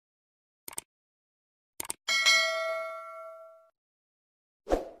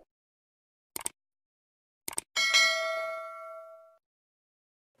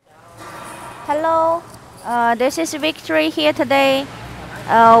Hello, this is Victory here today.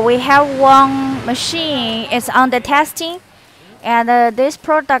 We have one machine, it's under testing, and this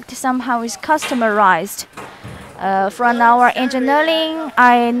product somehow is customized. From our engineering,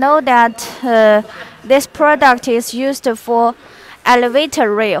 I know that this product is used for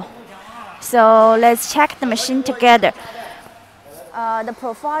elevator rail. So let's check the machine together. The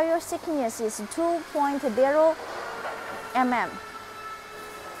profile thickness is 2.0 mm.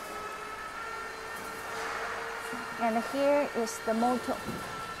 And here is the motor.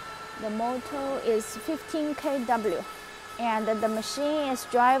 The motor is 15 kW, and the machine is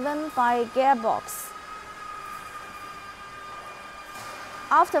driven by gearbox.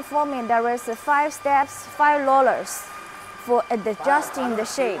 After forming, there is 5 steps, 5 rollers for adjusting the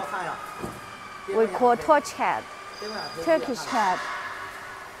shape. We call torch head, Turkish head.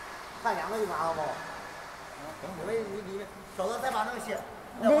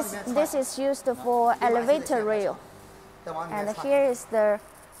 This is used for elevator rail. And here is the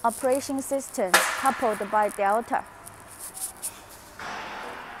operation system coupled by delta.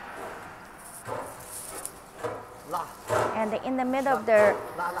 And in the middle of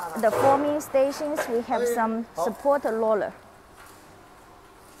the forming stations, we have some support roller.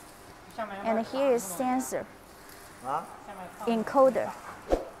 And here is sensor, encoder.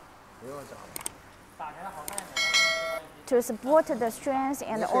 To support the strength,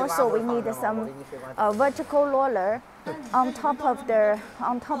 and also we need some vertical roller on top of the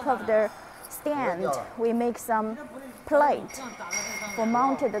stand. We make some plate for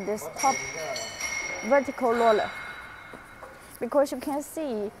mounted this top vertical roller, because you can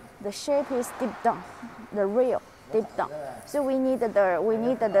see the shape is deep down, the rail deep down. So we need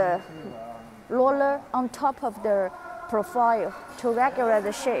the roller on top of the profile to regulate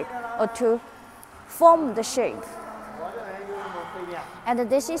the shape or to form the shape. And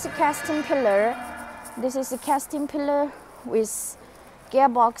this is a casting pillar. This is a casting pillar with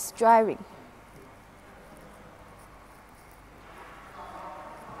gearbox driving.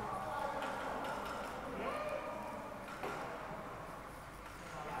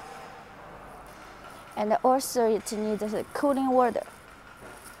 And also it needs a cooling water.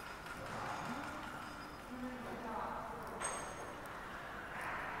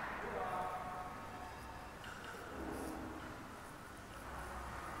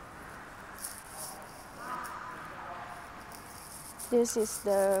 This is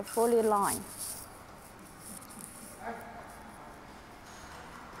the Foley line.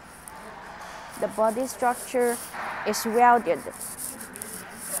 The body structure is welded.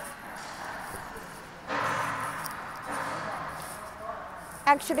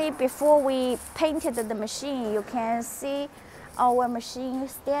 Actually, before we painted the machine, you can see our machine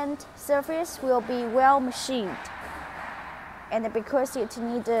stand surface will be well machined. And because it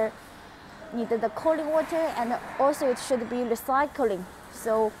needed the cooling water, and also it should be recycling,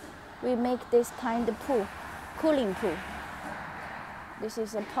 so we make this kind of pool, cooling pool. This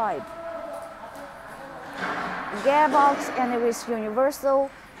is a pipe, gearbox, and with universal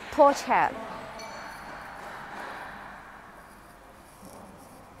torch head.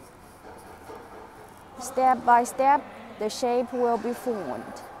 Step by step, the shape will be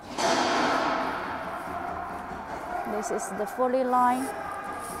formed. This is the Foley line.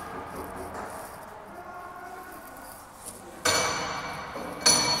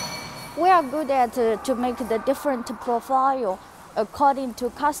 We are good at to make the different profile according to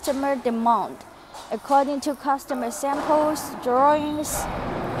customer demand, according to customer samples, drawings,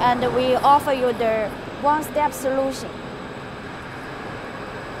 and we offer you the one-step solution.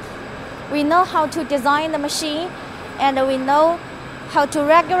 We know how to design the machine, and we know how to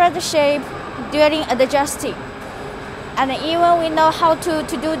regulate the shape during adjusting. And even we know how to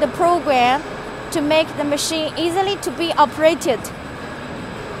do the program to make the machine easily to be operated.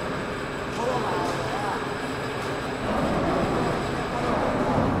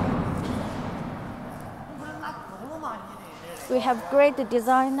 We have great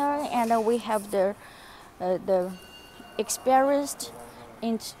designer, and we have the experienced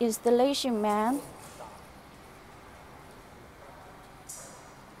installation man.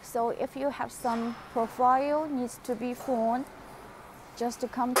 So if you have some profile needs to be formed, just to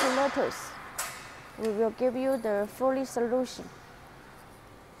come to Lotus. We will give you the fully solution.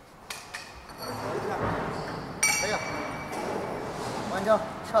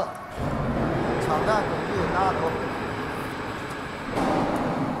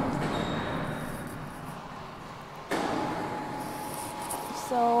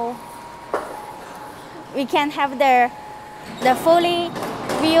 So we can have the fully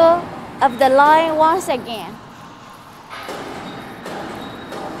view of the line once again.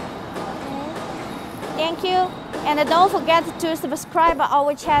 Okay. Thank you, and don't forget to subscribe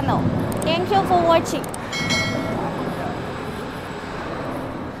our channel. Thank you for watching.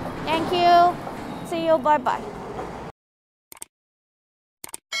 Thank you. See you. Bye bye.